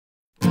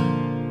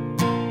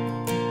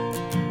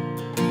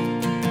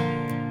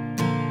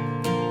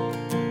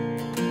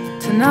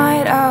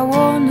Tonight I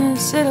wanna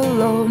sit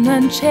alone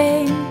and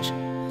change.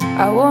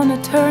 I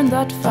wanna turn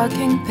that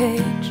fucking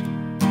page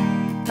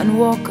and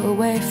walk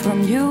away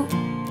from you.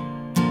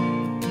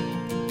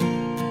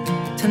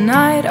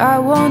 Tonight I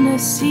wanna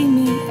see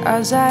me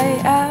as I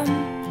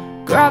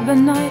am. Grab a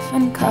knife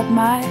and cut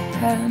my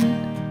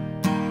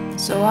hand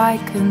so I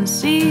can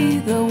see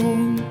the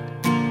wound.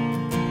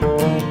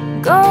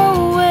 Go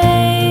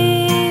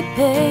away,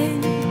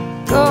 pain,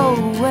 go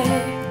away.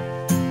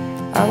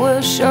 I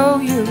will show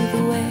you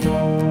the way.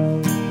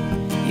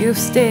 You've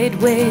stayed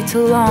way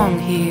too long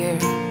here,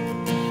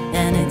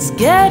 and it's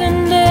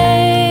getting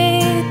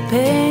late,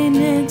 pain,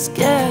 it's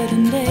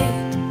getting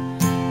late,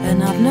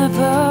 and I've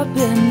never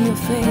been your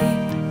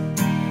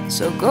fate,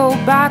 so go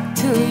back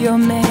to your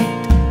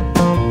mate.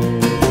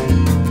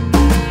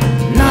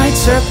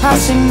 Nights are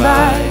passing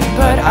by,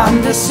 but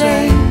I'm the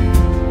same,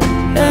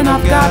 and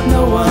I've got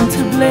no one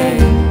to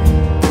blame.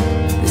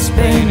 This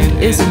pain, it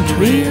isn't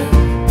real.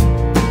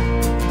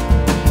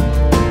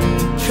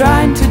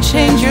 Trying to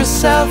change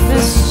yourself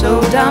is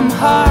so damn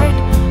hard.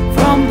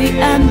 From the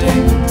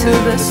ending to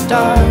the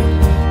start,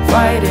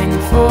 fighting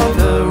for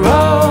the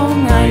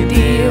wrong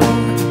ideal.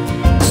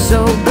 So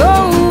go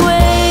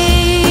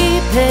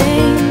away,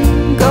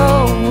 pain, go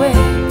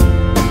away.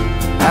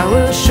 I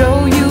will show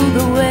you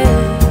the way.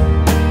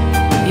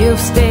 You've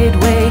stayed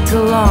way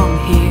too long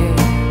here,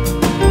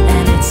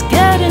 and it's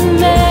getting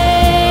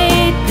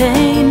late,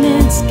 pain,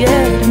 it's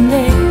getting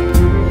late,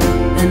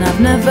 and I've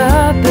never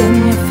been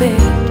your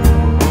fate,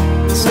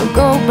 so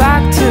go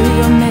back to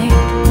your mate.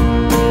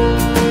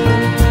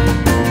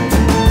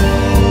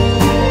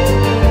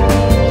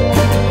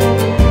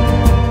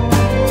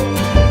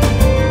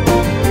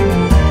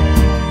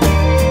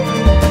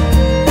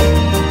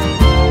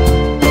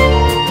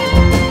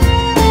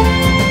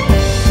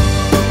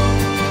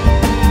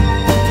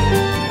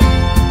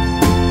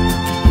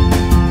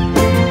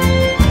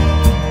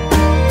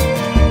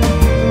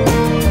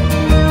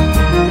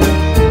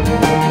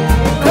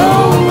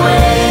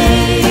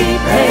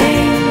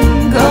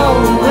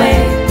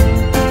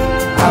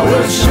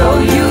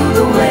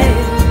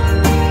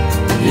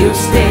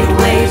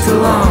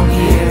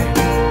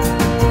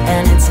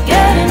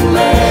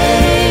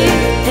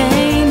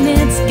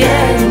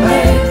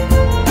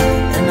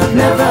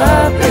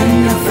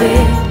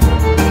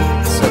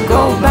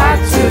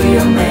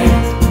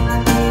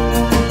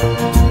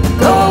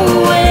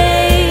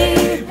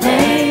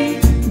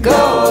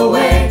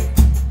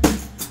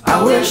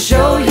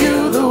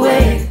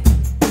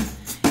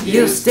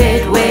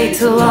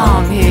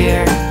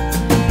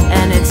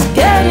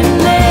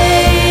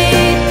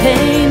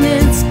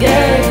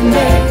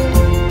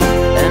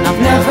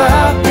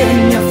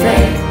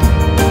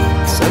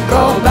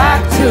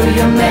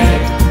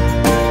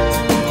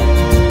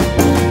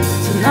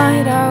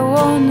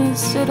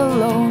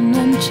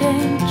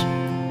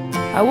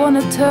 I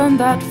wanna turn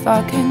that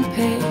fucking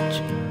page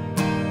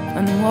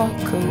and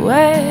walk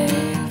away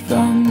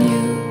from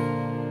you.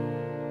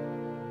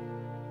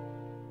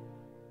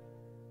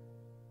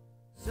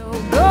 So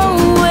go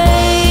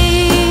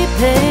away,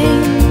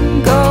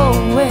 pain, go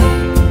away.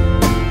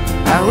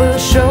 I will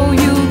show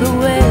you the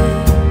way.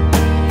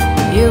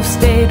 You've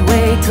stayed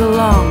way too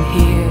long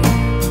here,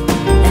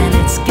 and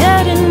it's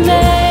getting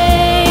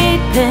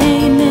late,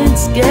 pain,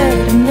 it's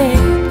getting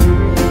late,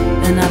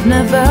 and I've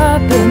never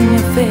been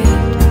your fate.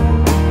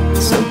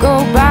 So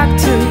go back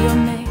to your